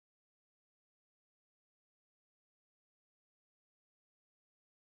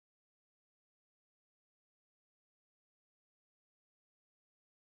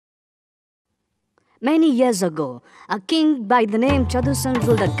Many years ago, a king by the name Chadusan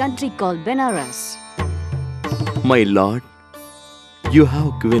ruled a country called Benares. My lord, you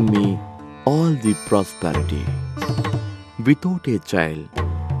have given me all the prosperity. Without a child,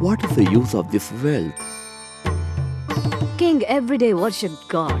 what is the use of this wealth? King every day worshipped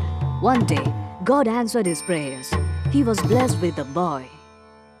God. One day, God answered his prayers. He was blessed with a boy.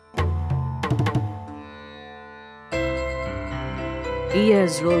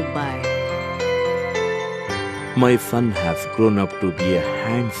 Years rolled by. My son has grown up to be a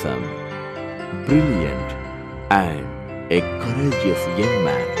handsome, brilliant, and a courageous young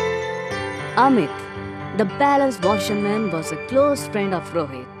man. Amit, the palace washerman, was a close friend of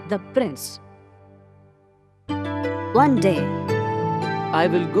Rohit, the prince. One day, I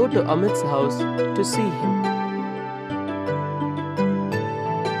will go to Amit's house to see him.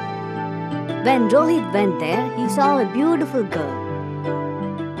 when Rohit went there, he saw a beautiful girl.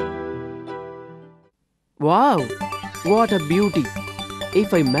 Wow, what a beauty!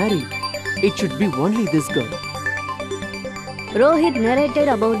 If I marry, it should be only this girl. Rohit narrated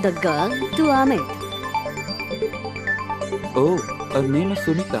about the girl to Amit. Oh, her name is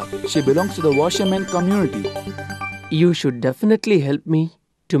Sunita. She belongs to the washerman community. You should definitely help me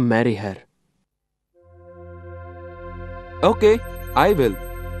to marry her. Okay, I will.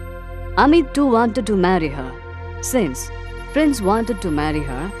 Amit too wanted to marry her. Since Prince wanted to marry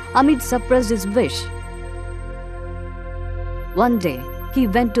her, Amit suppressed his wish. One day, he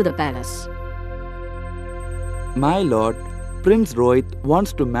went to the palace. My lord, Prince Rohit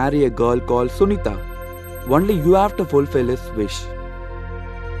wants to marry a girl called Sunita. Only you have to fulfill his wish.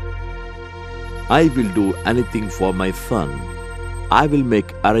 I will do anything for my son. I will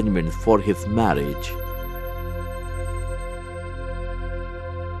make arrangements for his marriage.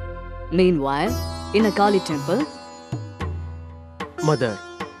 Meanwhile, in a Kali temple, Mother,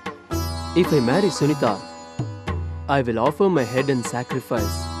 if I marry Sunita, I will offer my head in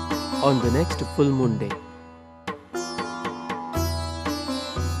sacrifice on the next full moon day.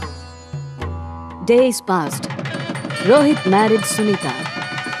 days passed. Rohit married Sunita.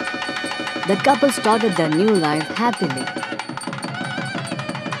 The couple started their new life happily.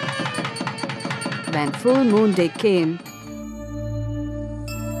 When full moon day came,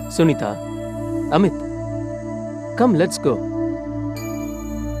 Sunita, Amit, come, let's go.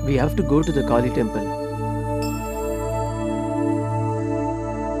 We have to go to the Kali temple.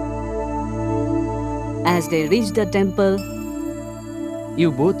 as they reached the temple, You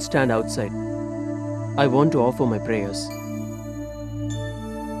both stand outside. I want to offer my prayers.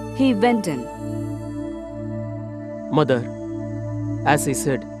 he went in. Mother, as I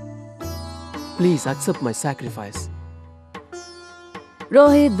said, please accept my sacrifice.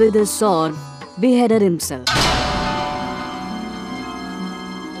 Rohit with his sword beheaded himself.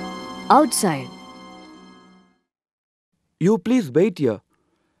 Outside, You please wait here.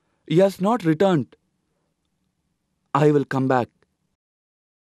 He has not returned. I will come back.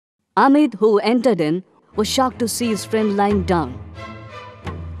 Amit, who entered in, was shocked to see his friend lying down.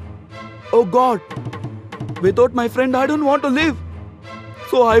 Oh God! Without my friend, I don't want to live.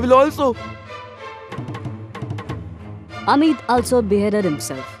 So I will also. Amit also beheaded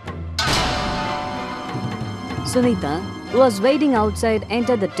himself. Sunita, who was waiting outside,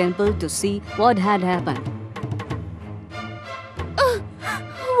 entered the temple to see what had happened.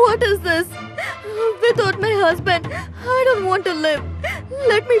 What is this? Without my husband, I don't want to live.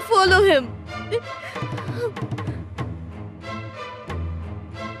 Let me follow him.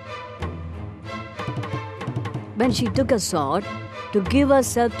 When she took a sword to give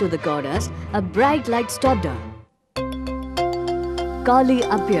herself to the goddess, a bright light stopped her. Kali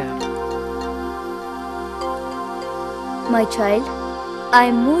appeared. My child, I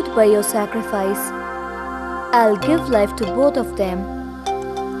am moved by your sacrifice. I'll give life to both of them.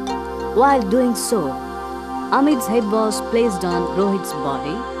 While doing so, Amit's head was placed on Rohit's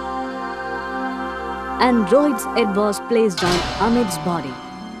body, and Rohit's head was placed on Amit's body.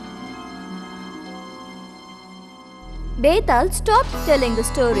 Betal, stop telling the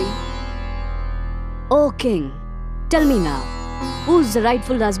story. O king, tell me now, who's the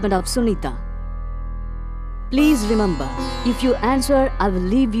rightful husband of Sunita? Please remember, if you answer, I will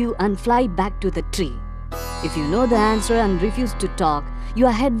leave you and fly back to the tree. If you know the answer and refuse to talk,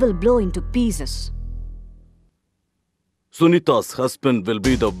 your head will blow into pieces. Sunita's husband will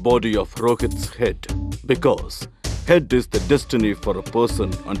be the body of Rohit's head, because head is the destiny for a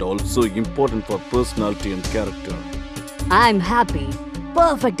person and also important for personality and character. I'm happy.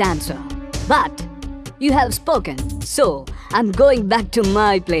 Perfect answer. But you have spoken, so I'm going back to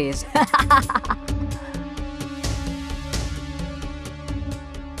my place.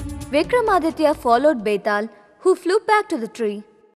 Vikramaditya followed Betal, who flew back to the tree.